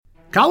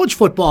College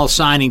football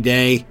signing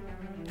day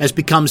has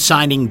become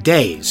signing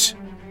days.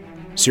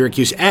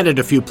 Syracuse added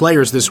a few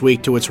players this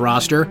week to its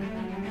roster,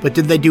 but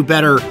did they do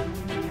better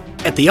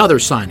at the other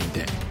signing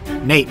day?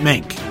 Nate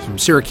Mink from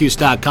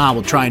Syracuse.com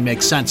will try and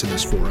make sense of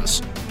this for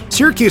us.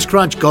 Syracuse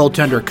Crunch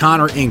goaltender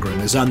Connor Ingram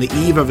is on the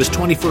eve of his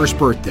 21st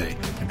birthday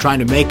and trying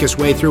to make his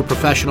way through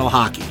professional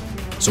hockey.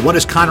 So what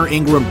does Connor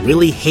Ingram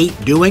really hate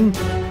doing?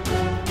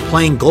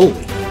 Playing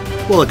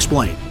goalie. We'll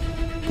explain.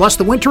 Plus,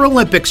 the Winter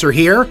Olympics are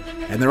here,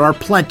 and there are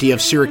plenty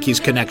of Syracuse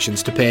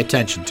connections to pay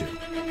attention to.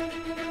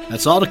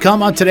 That's all to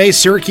come on today's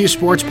Syracuse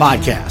Sports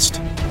Podcast.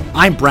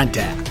 I'm Brent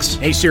Axe.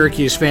 Hey,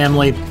 Syracuse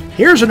family.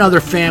 Here's another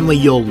family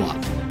you'll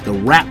love, the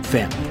Rapp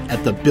family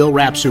at the Bill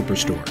Rapp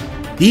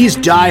Superstore. These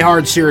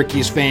die-hard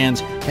Syracuse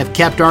fans have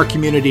kept our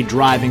community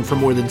driving for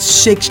more than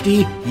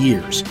 60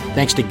 years,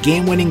 thanks to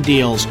game-winning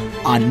deals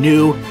on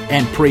new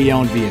and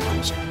pre-owned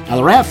vehicles. Now,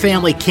 the Rapp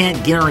family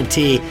can't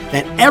guarantee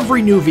that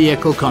every new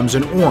vehicle comes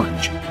in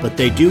orange, but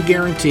they do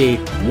guarantee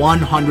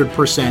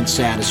 100%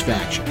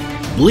 satisfaction.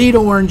 Bleed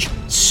orange,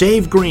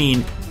 save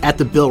green at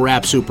the Bill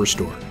Rapp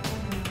Superstore,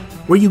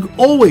 where you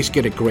always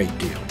get a great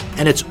deal,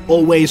 and it's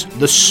always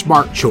the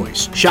smart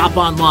choice. Shop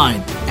online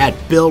at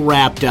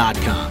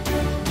BillRapp.com.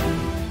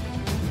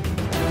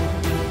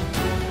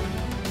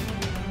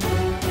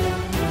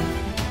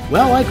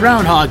 Well, like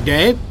Groundhog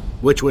Day,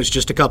 which was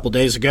just a couple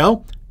days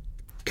ago,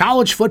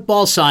 college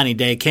football signing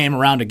day came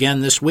around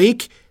again this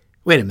week.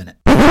 Wait a minute.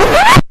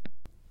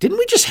 Didn't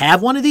we just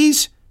have one of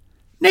these?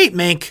 Nate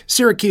Mink,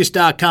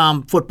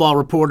 Syracuse.com football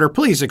reporter,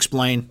 please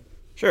explain.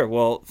 Sure.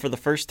 Well, for the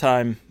first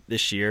time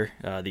this year,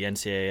 the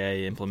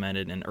NCAA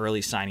implemented an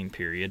early signing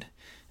period,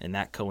 and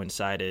that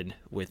coincided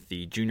with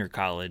the junior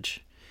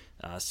college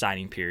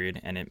signing period,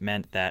 and it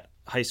meant that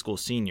high school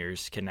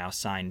seniors can now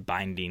sign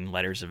binding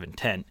letters of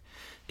intent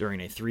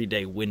during a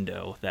 3-day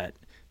window that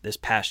this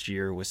past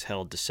year was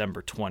held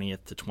December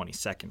 20th to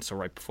 22nd, so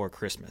right before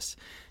Christmas.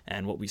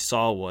 And what we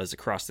saw was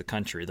across the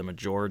country, the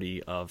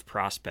majority of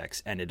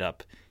prospects ended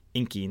up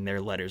inking their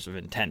letters of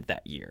intent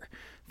that year.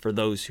 For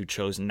those who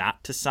chose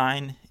not to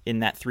sign in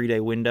that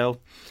 3-day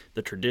window,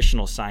 the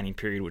traditional signing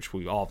period, which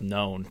we all have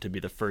known to be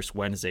the first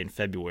Wednesday in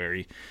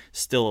February,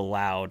 still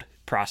allowed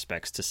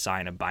prospects to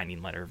sign a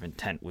binding letter of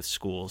intent with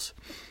schools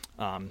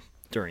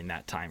during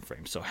that time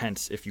frame. So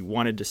hence, if you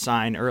wanted to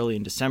sign early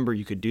in December,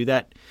 you could do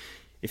that.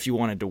 If you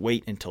wanted to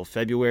wait until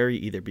February,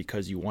 either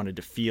because you wanted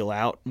to feel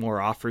out more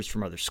offers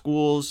from other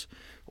schools,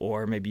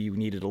 or maybe you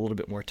needed a little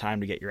bit more time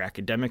to get your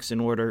academics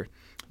in order,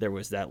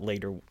 there's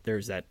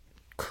that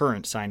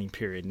current signing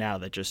period now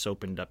that just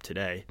opened up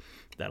today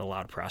that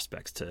allowed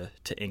prospects to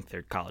ink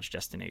their college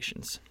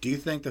destinations. Do you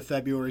think the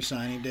February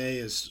signing day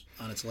is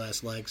on its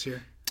last legs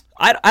here?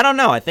 I don't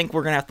know. I think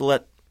we're going to have to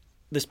let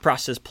this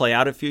process play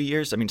out a few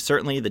years. I mean,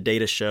 certainly the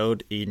data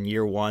showed in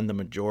year one the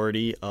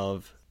majority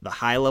of the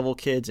high-level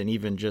kids and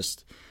even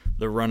just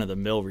the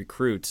run-of-the-mill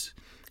recruits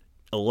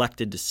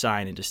elected to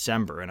sign in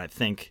December. And I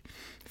think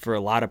for a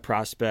lot of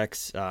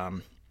prospects,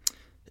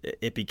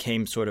 it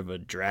became sort of a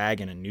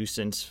drag and a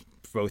nuisance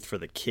both for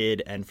the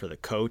kid and for the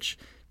coach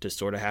to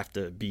sort of have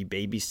to be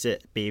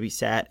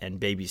babysat and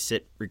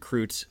babysit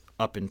recruits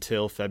up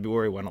until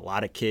February, when a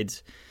lot of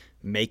kids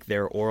make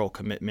their oral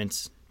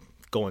commitments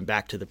going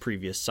back to the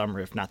previous summer,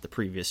 if not the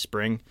previous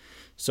spring.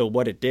 So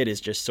what it did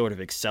is just sort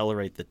of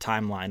accelerate the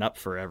timeline up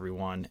for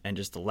everyone and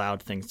just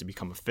allowed things to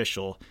become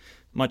official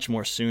much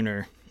more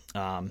sooner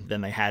than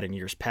they had in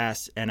years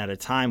past, and at a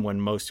time when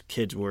most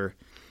kids were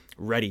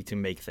ready to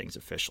make things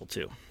official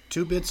too.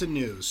 Two bits of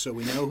news. So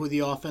we know who the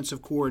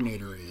offensive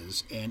coordinator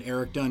is, and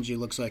Eric Dungy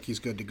looks like he's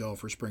good to go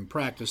for spring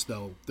practice,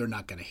 though they're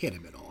not going to hit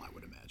him at all, I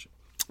would imagine.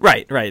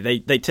 Right.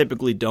 They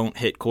typically don't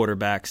hit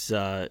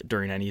quarterbacks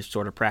during any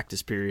sort of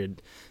practice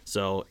period.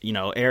 So,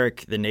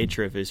 Eric, the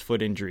nature of his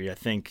foot injury, I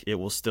think it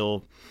will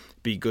still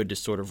be good to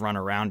sort of run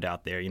around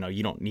out there.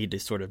 You don't need to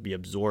sort of be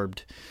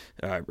absorbed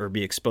or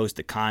be exposed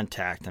to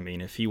contact. I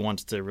mean, if he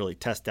wants to really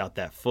test out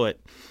that foot,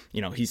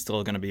 he's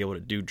still going to be able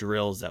to do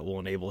drills that will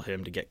enable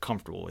him to get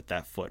comfortable with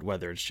that foot,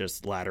 whether it's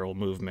just lateral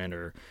movement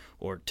or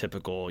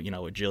typical,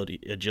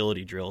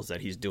 agility drills that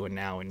he's doing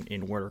now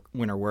in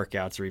winter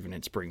workouts or even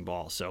in spring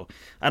ball. So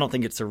I don't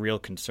think it's a real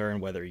concern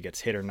whether he gets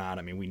hit or not.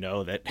 I mean, we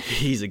know that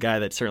he's a guy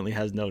that certainly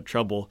has no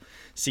trouble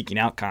seeking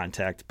out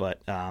contact,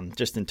 but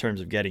just in terms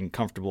of getting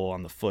comfortable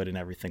on the foot and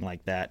everything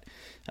like that,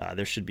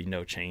 there should be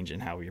no change in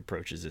how he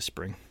approaches this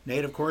spring.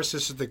 Nate, of course,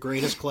 this is the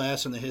greatest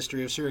class in the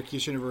history of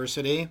Syracuse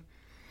University,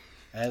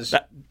 as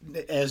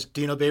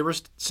Dino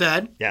Babers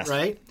said. Yes.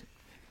 Right?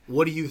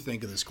 What do you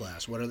think of this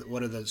class? What are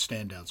the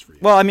standouts for you?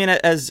 Well, I mean,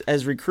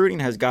 as recruiting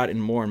has gotten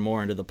more and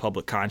more into the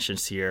public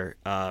conscience here,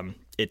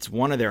 it's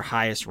one of their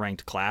highest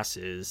ranked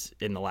classes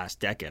in the last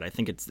decade. I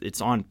think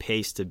it's on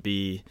pace to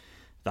be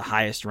the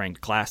highest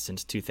ranked class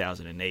since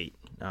 2008.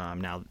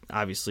 Now,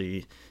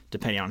 obviously,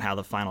 depending on how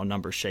the final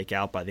numbers shake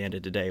out by the end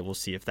of the day, we'll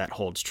see if that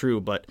holds true.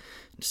 But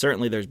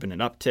certainly there's been an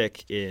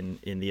uptick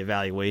in the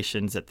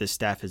evaluations that this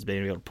staff has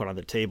been able to put on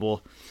the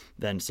table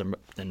than some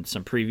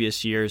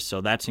previous years.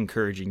 So that's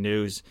encouraging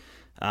news.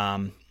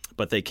 But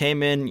But they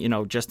came in,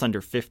 just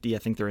under 50. I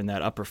think they're in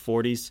that upper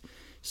 40s.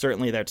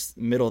 Certainly that's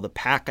middle of the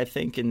pack, I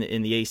think, in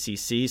the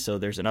ACC, so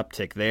there's an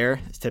uptick there.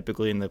 It's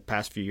typically in the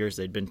past few years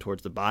they'd been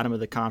towards the bottom of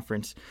the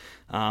conference.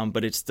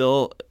 But it's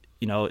still,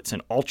 it's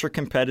an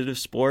ultra-competitive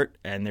sport,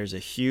 and there's a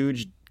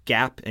huge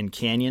gap and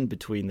canyon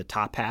between the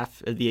top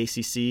half of the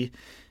ACC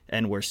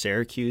and where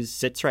Syracuse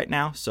sits right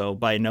now. So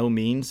by no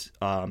means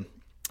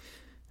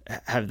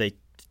have they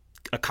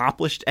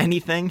accomplished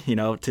anything,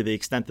 to the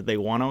extent that they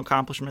want to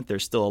accomplishment.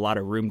 There's still a lot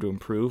of room to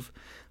improve.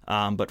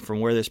 But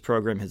from where this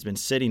program has been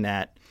sitting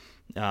at,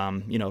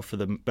 for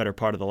the better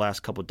part of the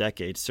last couple of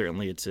decades,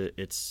 certainly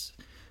it's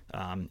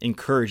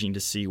encouraging to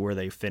see where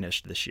they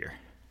finished this year.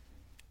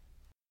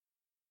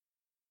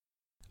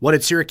 What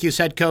did Syracuse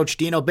head coach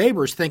Dino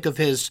Babers think of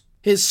his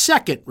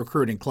second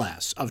recruiting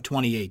class of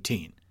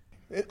 2018?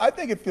 I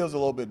think it feels a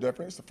little bit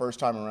different. It's the first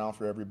time around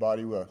for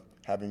everybody. We're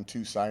having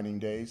 2 signing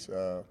days.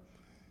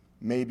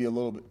 Maybe a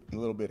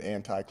little bit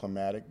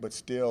anticlimactic, but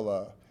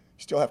still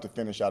have to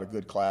finish out a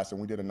good class, and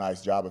we did a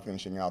nice job of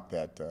finishing out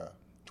that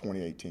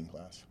 2018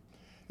 class.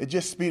 It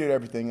just speeded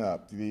everything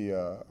up.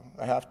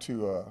 I have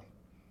to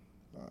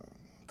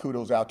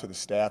kudos out to the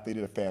staff. They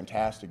did a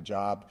fantastic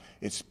job.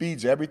 It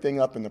speeds everything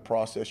up in the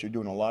process. You're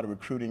doing a lot of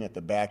recruiting at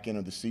the back end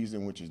of the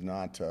season, which is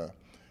not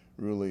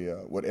really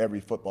what every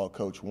football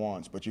coach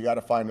wants. But you got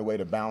to find a way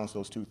to balance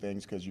those two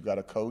things, because you got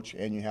to coach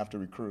and you have to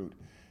recruit,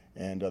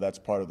 and that's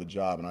part of the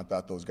job. And I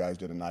thought those guys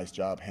did a nice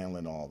job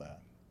handling all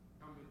that.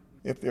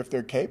 If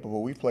they're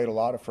capable, we've played a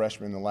lot of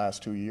freshmen in the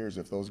last 2 years.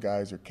 If those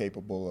guys are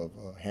capable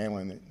of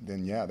handling it,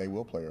 then yeah, they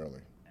will play early.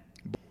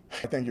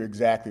 I think you're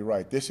exactly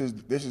right. This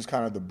is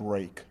kind of the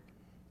break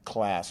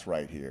class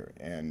right here,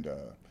 and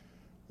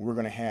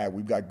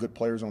we've got good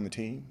players on the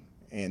team,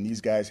 and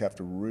these guys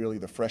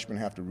the freshmen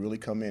have to really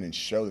come in and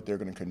show that they're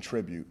going to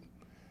contribute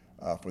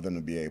for them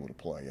to be able to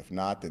play. If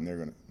not, then they're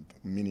going to,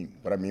 meaning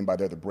what I mean by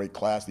they're the break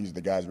class, these are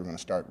the guys we're going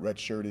to start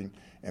redshirting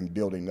and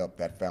building up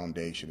that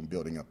foundation and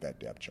building up that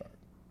depth chart.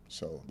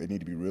 So they need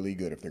to be really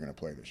good if they're going to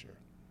play this year.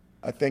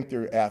 I think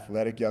they're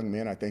athletic young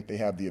men. I think they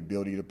have the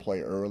ability to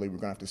play early. We're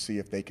going to have to see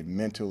if they can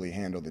mentally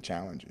handle the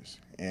challenges.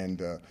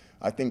 And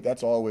I think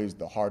that's always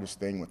the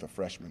hardest thing with a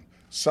freshman.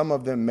 Some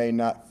of them may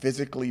not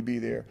physically be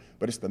there,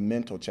 but it's the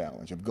mental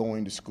challenge of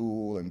going to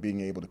school and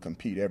being able to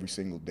compete every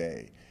single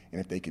day.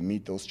 And if they can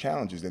meet those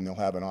challenges, then they'll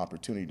have an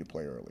opportunity to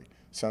play early.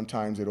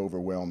 Sometimes it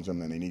overwhelms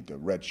them, and they need to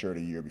redshirt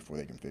a year before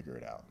they can figure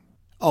it out.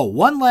 Oh,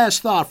 one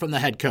last thought from the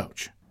head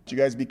coach. You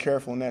guys be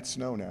careful in that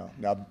snow now.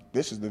 Now,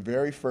 this is the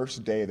very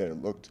first day that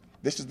it looked,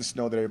 this is the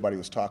snow that everybody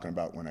was talking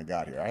about when I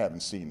got here. I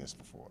haven't seen this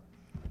before.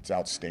 It's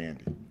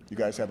outstanding. You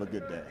guys have a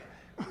good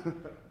day.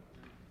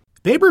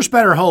 Babers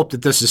better hope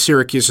that this is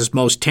Syracuse's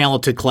most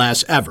talented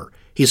class ever.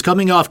 He's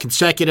coming off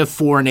consecutive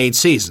 4-8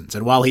 seasons,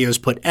 and while he has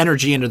put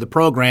energy into the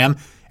program,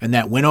 and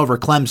that win over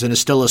Clemson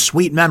is still a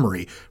sweet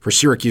memory for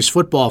Syracuse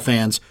football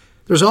fans,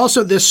 there's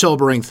also this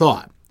sobering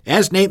thought.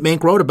 As Nate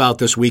Mink wrote about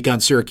this week on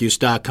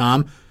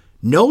Syracuse.com,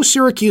 no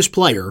Syracuse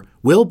player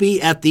will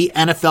be at the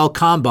NFL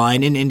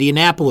Combine in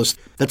Indianapolis.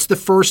 That's the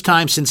first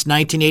time since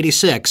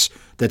 1986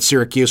 that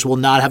Syracuse will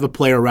not have a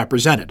player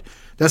represented.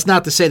 That's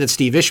not to say that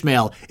Steve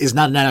Ishmael is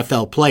not an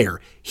NFL player.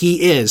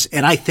 He is,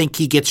 and I think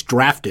he gets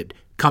drafted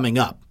coming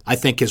up. I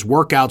think his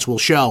workouts will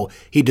show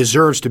he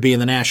deserves to be in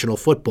the National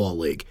Football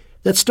League.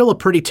 That's still a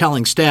pretty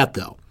telling stat,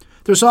 though.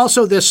 There's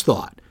also this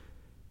thought.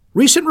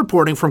 Recent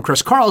reporting from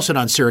Chris Carlson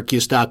on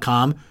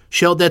Syracuse.com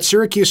showed that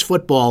Syracuse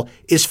football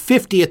is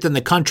 50th in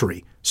the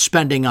country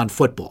spending on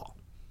football.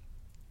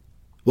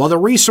 While the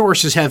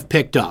resources have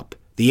picked up,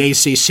 the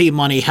ACC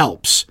money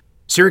helps.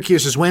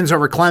 Syracuse's wins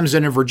over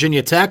Clemson and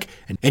Virginia Tech,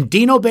 and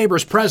Dino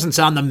Babers' presence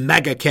on the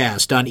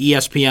MegaCast on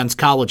ESPN's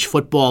college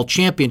football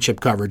championship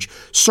coverage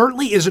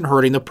certainly isn't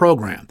hurting the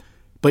program.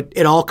 But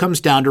it all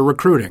comes down to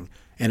recruiting,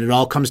 and it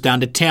all comes down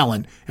to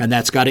talent, and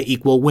that's got to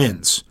equal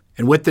wins.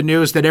 And with the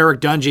news that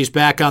Eric Dungey's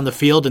back on the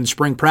field and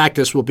spring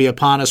practice will be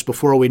upon us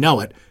before we know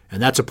it,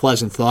 and that's a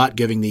pleasant thought,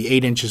 given the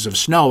 8 inches of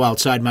snow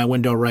outside my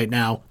window right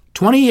now,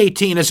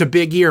 2018 is a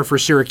big year for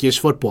Syracuse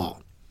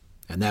football.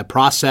 And that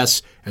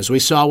process, as we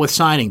saw with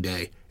signing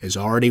day, is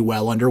already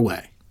well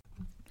underway.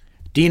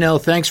 Dino,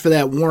 thanks for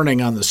that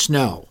warning on the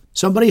snow.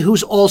 Somebody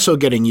who's also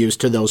getting used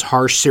to those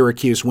harsh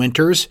Syracuse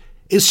winters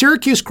is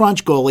Syracuse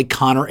Crunch goalie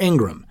Connor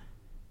Ingram.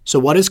 So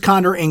what does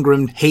Connor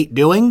Ingram hate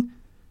doing?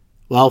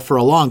 Well, for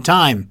a long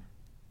time,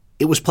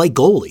 it was play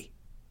goalie.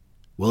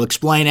 We'll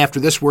explain after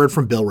this word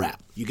from Bill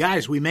Rapp. You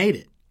guys, we made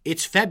it.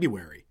 It's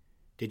February.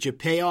 Did you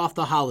pay off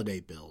the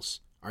holiday bills?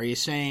 Are you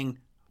saying,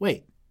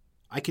 wait,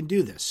 I can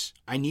do this.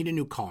 I need a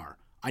new car.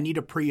 I need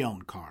a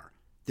pre-owned car.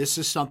 This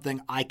is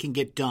something I can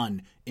get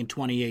done in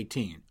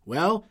 2018.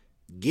 Well,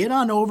 get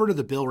on over to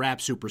the Bill Rapp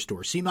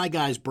Superstore. See my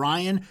guys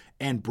Brian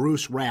and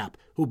Bruce Rapp,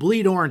 who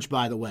bleed orange,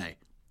 by the way.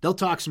 They'll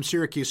talk some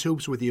Syracuse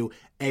hoops with you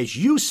as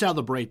you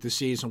celebrate the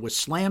season with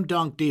slam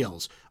dunk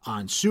deals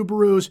on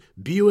Subarus,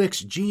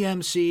 Buicks,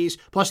 GMCs,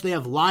 plus they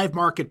have live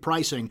market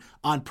pricing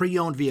on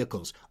pre-owned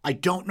vehicles. I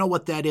don't know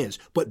what that is,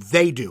 but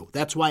they do.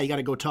 That's why you got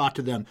to go talk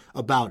to them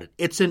about it.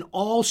 It's an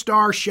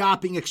all-star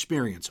shopping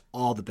experience.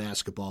 All the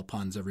basketball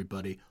puns,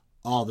 everybody.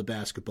 All the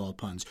basketball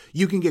puns.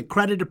 You can get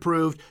credit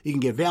approved, you can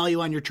get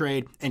value on your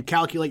trade, and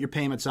calculate your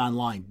payments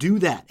online. Do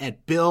that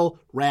at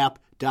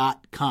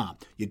BillRapp.com.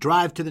 You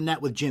drive to the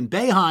net with Jim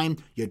Boeheim,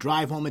 you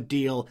drive home a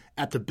deal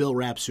at the Bill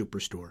Rapp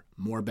Superstore.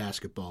 More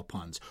basketball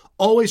puns.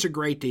 Always a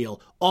great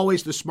deal,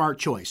 always the smart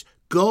choice.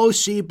 Go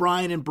see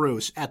Brian and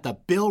Bruce at the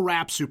Bill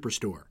Rapp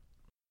Superstore.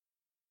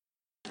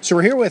 So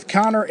we're here with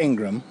Connor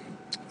Ingram,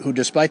 who,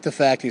 despite the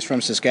fact he's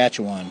from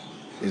Saskatchewan,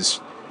 is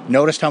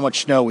noticed how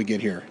much snow we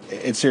get here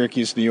in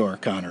Syracuse, New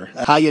York. Connor,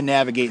 how you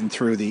navigating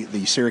through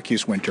the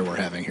Syracuse winter we're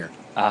having here?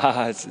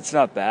 It's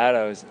not bad.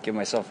 I was giving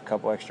myself a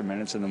couple extra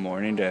minutes in the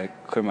morning to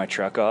clear my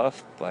truck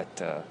off,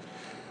 but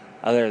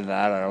other than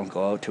that, I don't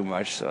go out too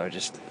much, so I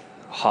just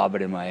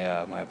hobbit in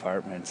my my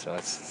apartment, so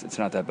it's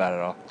not that bad at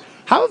all.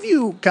 How have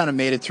you kind of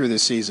made it through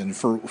this season?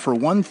 For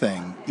one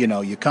thing,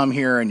 you come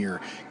here and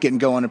you're getting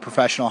going in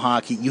professional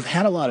hockey. You've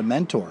had a lot of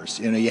mentors.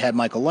 You had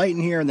Michael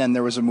Lighton here, and then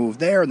there was a move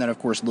there, and then, of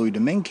course, Louis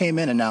Domingue came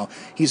in, and now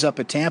he's up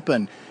at Tampa,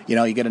 and,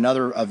 you get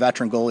another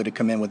veteran goalie to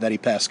come in with Eddie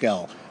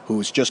Pascal,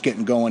 who's just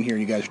getting going here,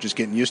 and you guys are just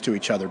getting used to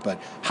each other.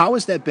 But how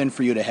has that been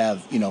for you to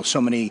have,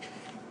 so many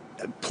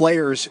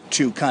players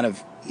to kind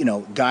of,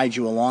 guide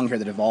you along here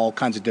that have all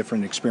kinds of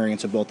different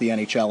experience of both the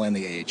NHL and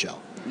the AHL?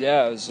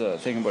 Yeah, I was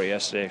thinking about it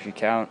yesterday. If you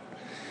count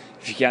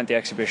the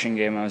exhibition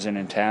game I was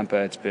in Tampa,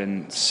 it's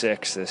been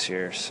 6 this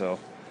year. So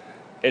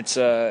it's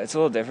a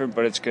little different,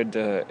 but it's good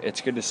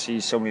to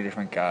see so many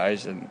different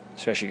guys, and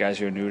especially guys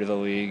who are new to the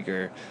league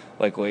or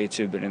like Waits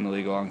who've been in the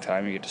league a long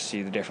time. You get to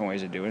see the different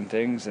ways of doing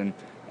things, and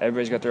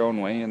everybody's got their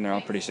own way, and they're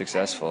all pretty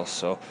successful.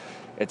 So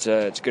it's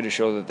good to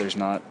show that there's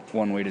not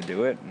one way to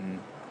do it, and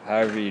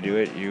however you do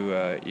it,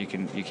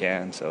 you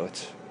can. So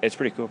it's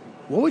pretty cool.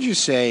 What would you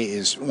say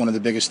is one of the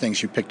biggest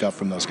things you picked up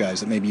from those guys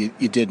that maybe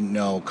you didn't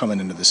know coming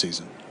into the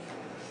season?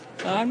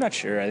 I'm not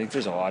sure. I think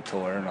there's a lot to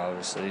learn,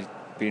 obviously.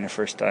 Being a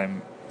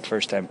first-time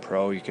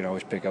pro, you can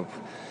always pick up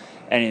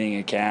anything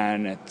you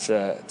can. It's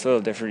a little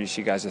different. You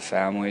see guys with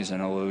families,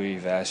 and Louis,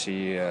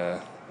 Vasi,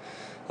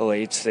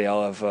 Lates, they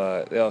all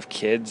have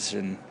kids,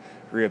 and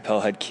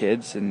Riopel had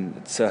kids, and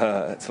it's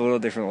a little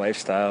different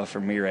lifestyle for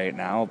me right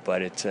now,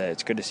 but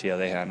it's good to see how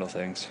they handle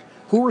things.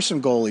 Who were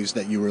some goalies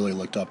that you really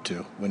looked up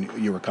to when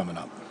you were coming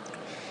up?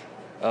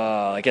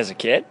 Like as a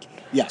kid?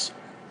 Yes.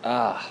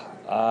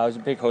 I was a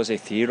big Jose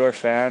Theodore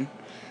fan.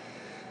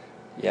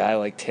 Yeah, I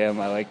liked him.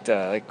 I liked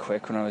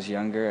Quick when I was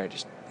younger.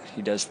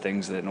 He does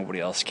things that nobody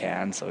else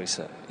can, so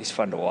he's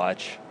fun to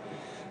watch.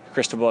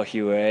 Cristobal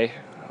Huet,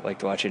 I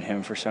liked watching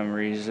him for some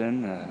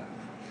reason.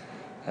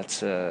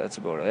 That's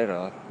about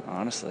it,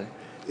 honestly.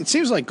 It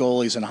seems like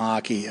goalies in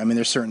hockey, I mean,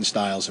 there's certain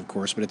styles, of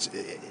course, but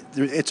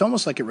it's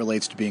almost like it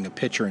relates to being a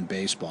pitcher in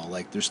baseball.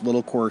 Like, there's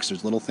little quirks,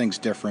 there's little things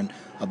different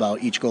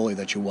about each goalie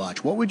that you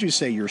watch. What would you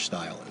say your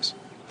style is?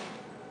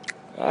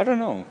 I don't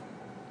know.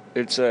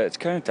 It's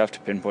kind of tough to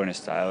pinpoint a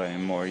style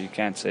anymore. You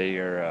can't say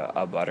you're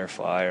a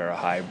butterfly or a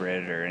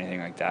hybrid or anything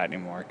like that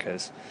anymore,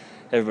 because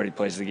everybody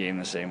plays the game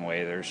the same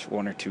way. There's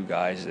one or two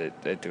guys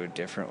that do it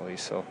differently,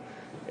 so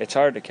it's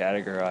hard to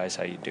categorize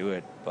how you do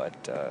it.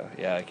 But,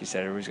 yeah, like you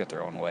said, everybody's got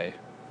their own way.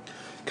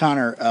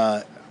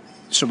 Connor,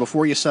 so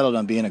before you settled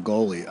on being a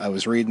goalie, I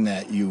was reading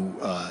that you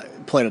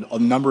played a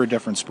number of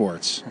different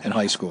sports in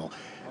high school,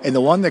 and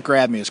the one that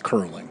grabbed me is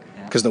curling,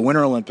 because the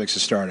Winter Olympics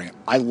is starting.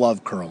 I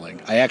love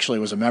curling. I actually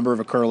was a member of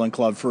a curling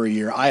club for a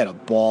year. I had a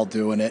ball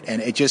doing it,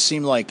 and it just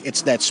seemed like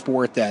it's that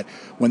sport that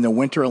when the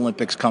Winter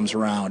Olympics comes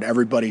around,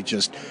 everybody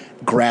just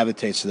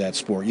gravitates to that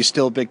sport. You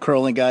still a big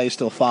curling guy? You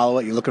still follow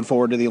it? You looking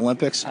forward to the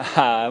Olympics?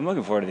 I'm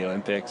looking forward to the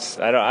Olympics.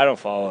 I don't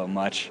follow it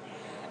much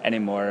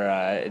anymore.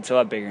 It's a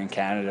lot bigger in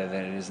Canada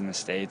than it is in the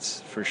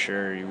States, for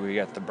sure. We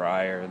got the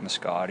Brier and the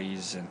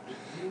Scotties and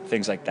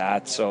things like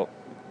that. So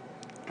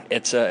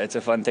it's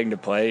a fun thing to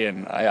play,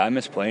 and I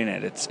miss playing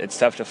it. It's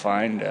tough to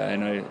find. I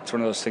know it's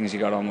one of those things you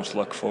got to almost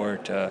look for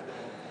to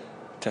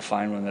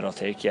find one that'll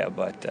take you.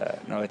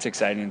 But no, it's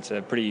exciting. It's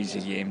a pretty easy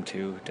game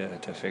to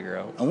figure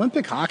out.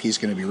 Olympic hockey is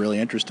going to be really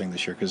interesting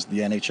this year because the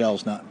NHL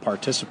is not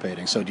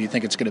participating. So do you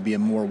think it's going to be a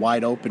more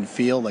wide open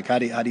field? Like how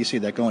do you see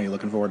that going? You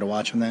looking forward to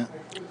watching that?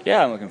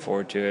 Yeah, I'm looking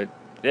forward to it.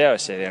 Yeah, I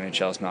would say the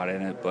NHL is not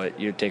in it, but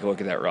you take a look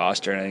at that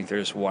roster, and I think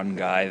there's one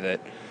guy that,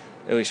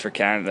 at least for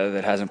Canada,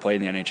 that hasn't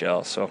played in the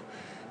NHL. So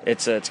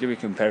it's going to be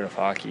competitive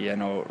hockey. I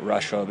know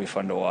Russia will be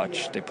fun to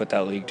watch. They put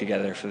that league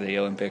together for the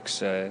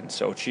Olympics in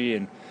Sochi,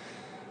 and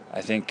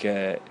I think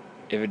if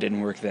it didn't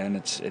work then,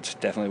 it's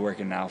definitely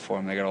working now for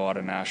them. They got a lot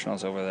of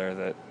nationals over there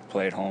that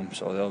play at home,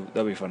 so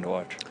they'll be fun to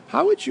watch.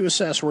 How would you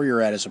assess where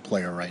you're at as a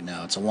player right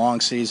now? It's a long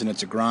season,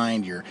 it's a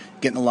grind, you're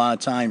getting a lot of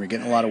time, you're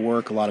getting a lot of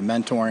work, a lot of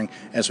mentoring,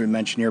 as we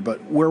mentioned here,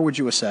 but where would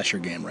you assess your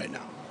game right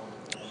now?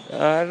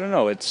 I don't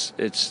know. It's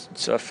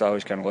tough to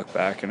always kind of look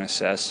back and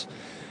assess.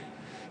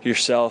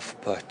 yourself.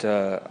 But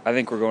I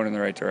think we're going in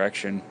the right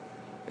direction.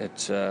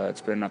 It's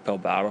been an uphill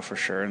battle for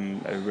sure,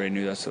 and everybody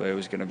knew that's the way it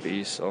was going to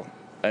be. So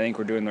I think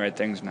we're doing the right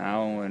things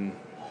now, and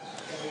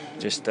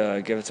just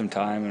give it some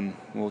time, and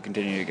we'll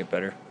continue to get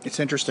better. It's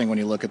interesting when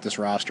you look at this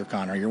roster,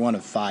 Connor. You're one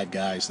of 5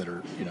 guys that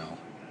are,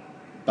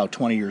 about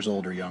 20 years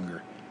old or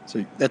younger.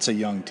 So that's a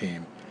young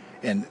team.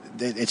 And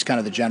it's kind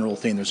of the general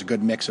theme. There's a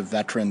good mix of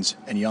veterans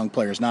and young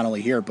players, not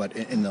only here, but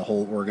in the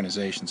whole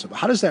organization. So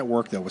how does that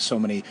work, though, with so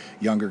many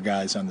younger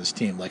guys on this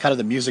team? Like, how do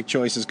the music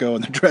choices go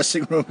in the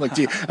dressing room? Like,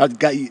 do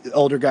you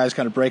older guys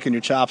kind of breaking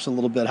your chops a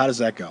little bit? How does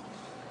that go?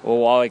 Well,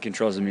 Wally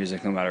controls the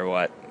music no matter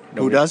what.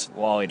 Who does?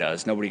 Wally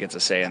does. Nobody gets a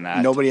say in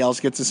that. Nobody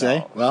else gets a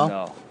say?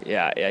 No.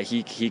 Yeah,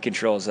 he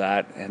controls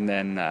that. And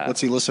then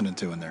what's he listening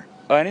to in there?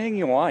 Anything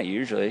you want,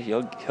 usually.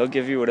 He'll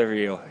give you whatever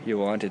you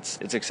want.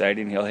 It's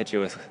exciting. He'll hit you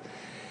with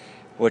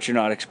what you're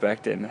not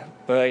expecting.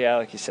 But yeah,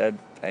 like you said,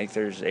 I think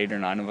there's 8 or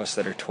 9 of us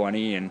that are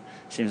 20, and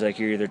it seems like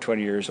you're either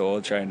 20 years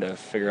old trying to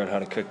figure out how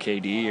to cook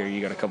KD, or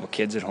you got a couple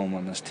kids at home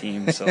on this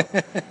team. So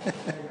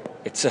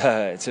it's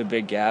a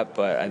big gap,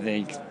 but I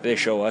think they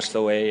show us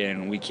the way,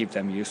 and we keep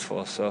them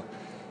youthful. So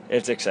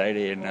it's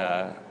exciting.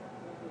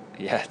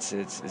 It's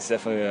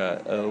definitely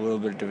a little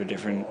bit of a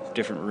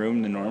different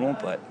room than normal,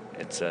 but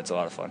it's a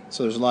lot of fun.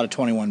 So there's a lot of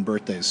 21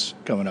 birthdays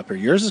coming up here.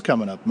 Yours is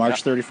coming up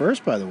March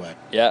 31st, by the way.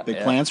 Yeah. Big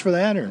plans for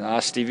that, or?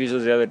 Stevie's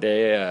was the other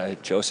day.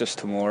 Joseph's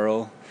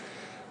tomorrow.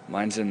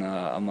 Mine's in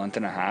a month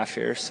and a half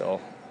here.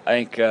 So I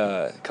think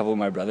a couple of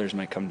my brothers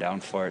might come down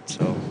for it.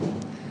 So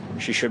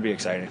she should be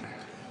excited.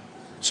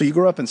 So you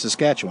grew up in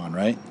Saskatchewan,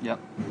 right? Yep.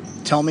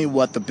 Tell me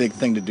what the big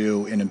thing to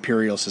do in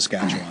Imperial,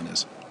 Saskatchewan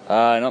is.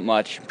 Not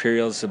much.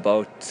 Imperial's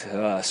about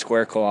a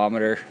square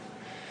kilometer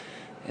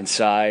in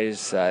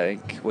size. I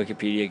think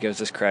Wikipedia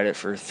gives us credit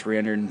for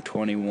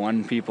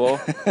 321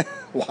 people.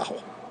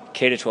 Wow.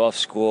 K-12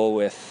 school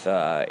with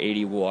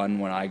 81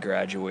 when I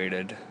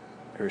graduated.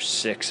 There's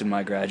 6 in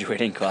my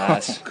graduating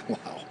class.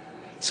 Wow.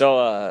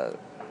 So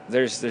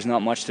there's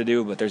not much to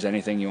do, but there's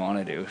anything you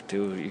want to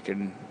do. You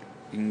can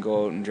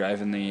go out and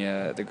drive in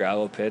the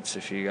gravel pits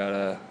if you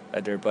got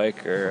a dirt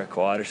bike or a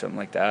quad or something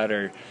like that.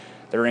 Or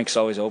the rink's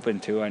always open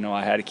too. I know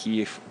I had a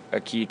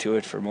key to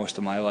it for most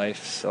of my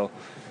life. So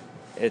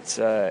it's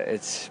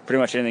pretty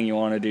much anything you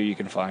want to do, you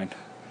can find.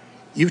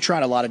 You've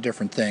tried a lot of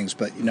different things,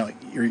 but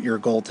you're a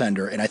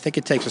goaltender, and I think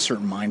it takes a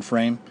certain mind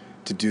frame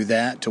to do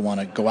that, to want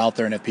to go out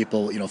there and have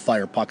people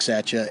fire pucks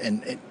at you,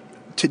 and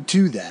to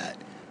do that.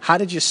 How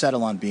did you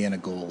settle on being a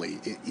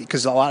goalie?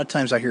 Because a lot of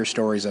times I hear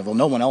stories of, well,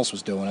 no one else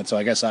was doing it, so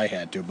I guess I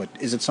had to. But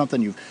is it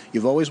something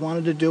you've always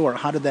wanted to do, or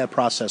how did that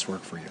process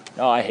work for you?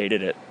 Oh, I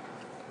hated it.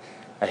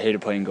 I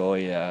hated playing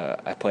goalie.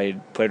 I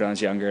played when I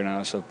was younger, and I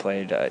also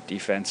played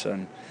defense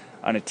on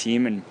a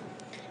team, and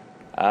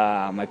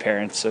my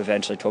parents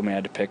eventually told me I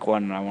had to pick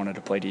one, and I wanted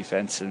to play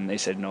defense, and they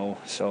said no.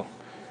 So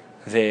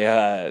they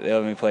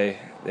let me play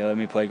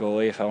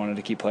goalie if I wanted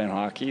to keep playing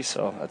hockey.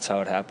 So that's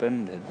how it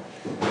happened. And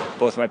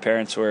both my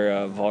parents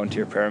were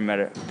volunteer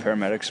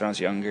paramedics when I was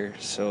younger.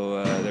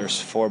 So there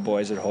was 4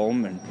 boys at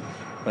home, and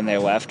when they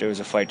left, it was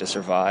a fight to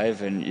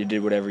survive, and you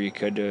did whatever you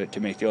could to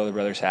make the older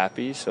brothers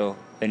happy. So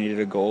they needed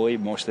a goalie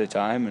most of the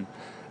time, and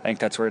I think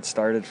that's where it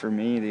started for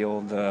me, the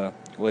old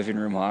living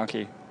room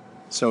hockey.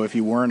 So if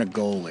you weren't a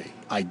goalie,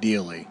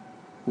 ideally,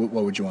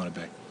 what would you want to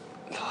be?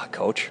 A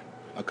coach.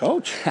 A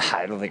coach?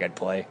 I don't think I'd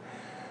play.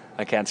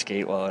 I can't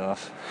skate well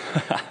enough.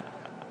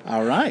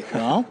 All right.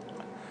 Well,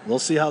 we'll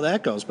see how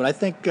that goes. But I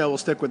think we'll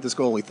stick with this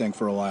goalie thing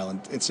for a while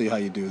and see how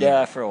you do that.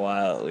 Yeah, for a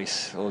while at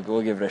least.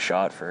 We'll give it a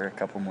shot for a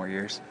couple more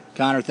years.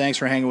 Connor, thanks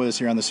for hanging with us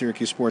here on the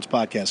Syracuse Sports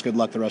Podcast. Good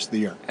luck the rest of the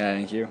year.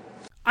 Thank you.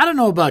 I don't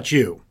know about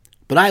you,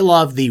 but I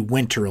love the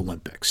Winter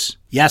Olympics.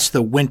 Yes,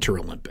 the Winter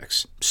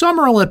Olympics.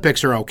 Summer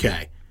Olympics are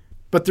okay,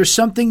 but there's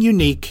something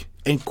unique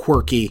and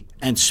quirky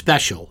and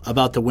special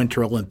about the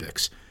Winter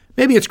Olympics.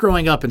 Maybe it's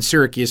growing up in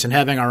Syracuse and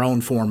having our own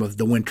form of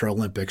the Winter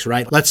Olympics,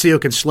 right? Let's see who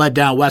can sled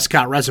down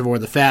Westcott Reservoir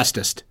the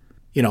fastest.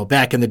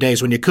 Back in the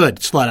days when you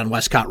could sled on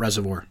Westcott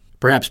Reservoir.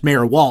 Perhaps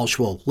Mayor Walsh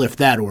will lift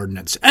that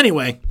ordinance.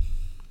 Anyway,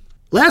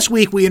 last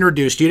week we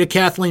introduced you to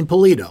Kathleen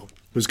Polito,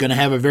 who's going to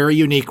have a very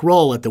unique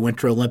role at the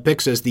Winter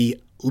Olympics as the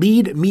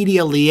lead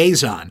media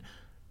liaison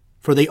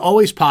for the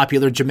always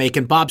popular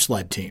Jamaican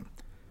bobsled team.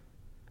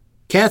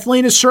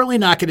 Kathleen is certainly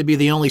not going to be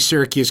the only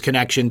Syracuse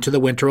connection to the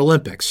Winter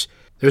Olympics.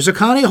 There's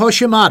Akane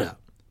Hoshimada,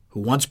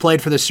 who once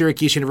played for the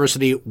Syracuse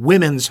University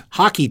women's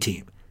hockey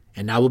team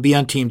and now will be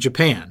on Team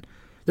Japan.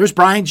 There's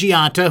Brian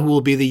Gianta, who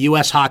will be the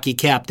U.S. hockey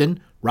captain,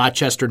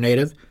 Rochester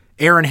native.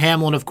 Aaron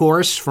Hamlin, of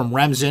course, from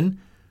Remsen,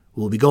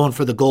 who will be going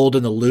for the gold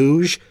in the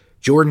luge.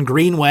 Jordan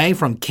Greenway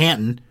from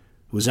Canton,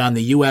 who's on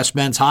the U.S.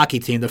 men's hockey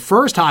team, the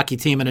first hockey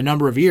team in a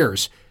number of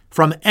years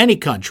from any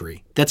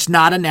country that's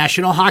not a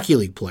National Hockey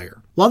League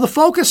player. While the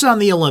focus on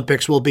the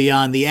Olympics will be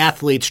on the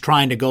athletes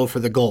trying to go for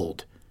the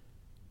gold,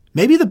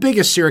 maybe the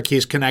biggest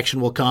Syracuse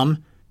connection will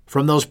come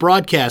from those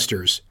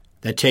broadcasters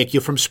that take you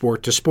from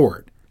sport to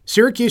sport.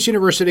 Syracuse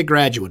University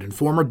graduate and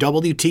former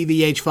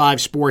WTVH5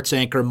 sports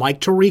anchor Mike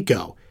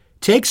Tirico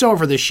takes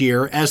over this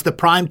year as the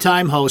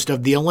primetime host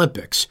of the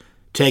Olympics,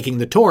 taking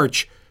the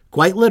torch,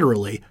 quite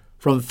literally,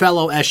 from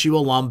fellow SU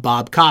alum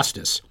Bob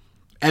Costas.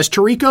 As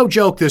Tirico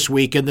joked this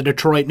week in the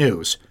Detroit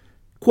News,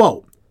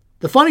 quote,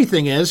 "The funny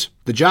thing is,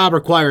 the job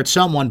required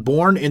someone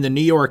born in the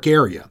New York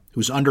area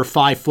who's under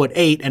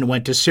 5'8" and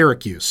went to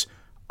Syracuse.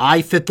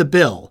 I fit the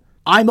bill.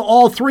 I'm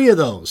all three of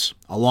those,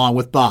 along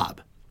with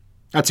Bob."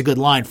 That's a good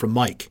line from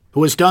Mike,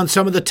 who has done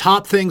some of the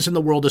top things in the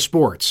world of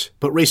sports,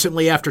 but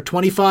recently, after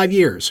 25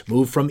 years,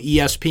 moved from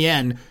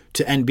ESPN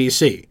to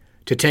NBC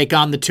to take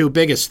on the two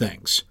biggest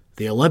things,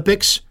 the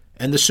Olympics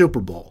and the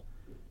Super Bowl.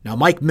 Now,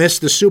 Mike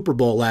missed the Super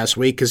Bowl last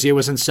week because he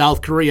was in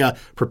South Korea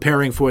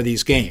preparing for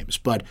these games,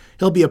 but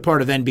he'll be a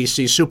part of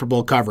NBC's Super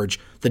Bowl coverage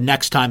the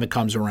next time it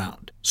comes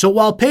around. So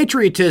while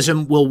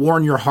patriotism will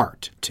warm your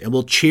heart and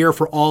will cheer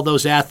for all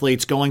those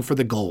athletes going for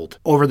the gold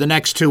over the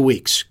next 2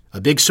 weeks, a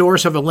big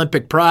source of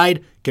Olympic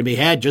pride can be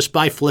had just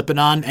by flipping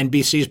on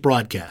NBC's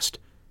broadcast.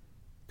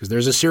 Because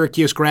there's a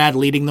Syracuse grad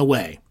leading the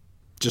way,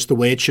 just the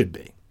way it should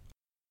be.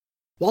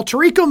 While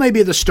Tirico may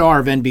be the star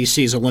of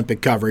NBC's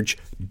Olympic coverage,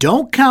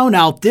 don't count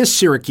out this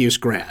Syracuse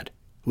grad,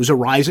 who's a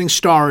rising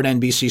star at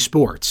NBC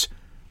Sports,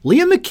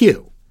 Liam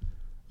McHugh.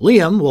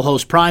 Liam will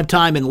host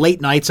primetime and late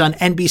nights on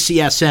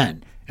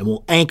NBCSN and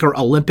will anchor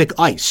Olympic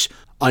Ice,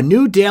 a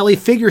new daily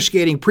figure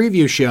skating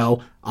preview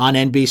show on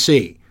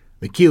NBC.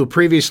 McHugh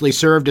previously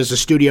served as a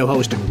studio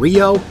host in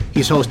Rio.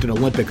 He's hosted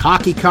Olympic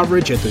hockey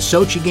coverage at the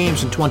Sochi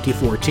Games in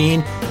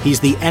 2014. He's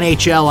the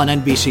NHL on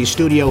NBC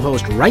studio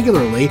host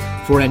regularly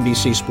for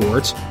NBC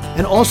Sports,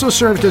 and also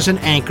served as an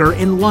anchor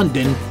in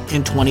London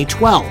in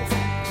 2012.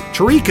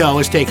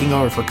 Tirico is taking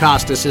over for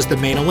Costas as the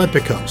main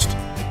Olympic host.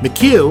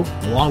 McHugh,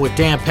 along with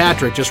Dan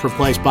Patrick, just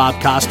replaced Bob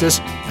Costas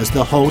as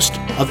the host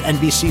of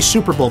NBC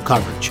Super Bowl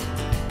coverage.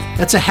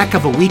 That's a heck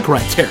of a week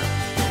right there,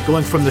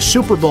 going from the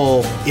Super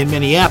Bowl in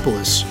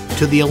Minneapolis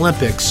to the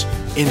Olympics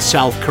in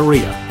South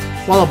Korea.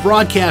 While a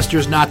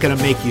broadcaster's not going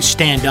to make you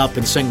stand up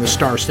and sing the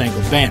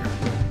Star-Spangled Banner,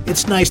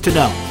 it's nice to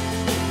know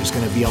there's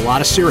going to be a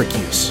lot of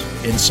Syracuse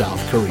in South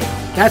Korea.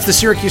 That's the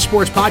Syracuse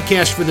Sports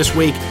Podcast for this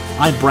week.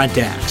 I'm Brent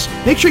Axe.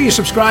 Make sure you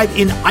subscribe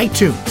in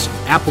iTunes,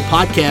 Apple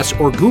Podcasts,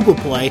 or Google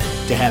Play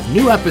to have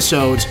new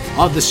episodes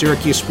of the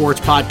Syracuse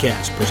Sports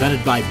Podcast,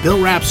 presented by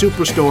Bill Rapp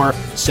Superstore,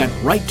 sent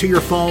right to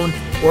your phone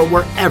or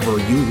wherever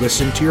you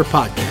listen to your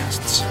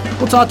podcasts.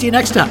 We'll talk to you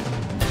next time.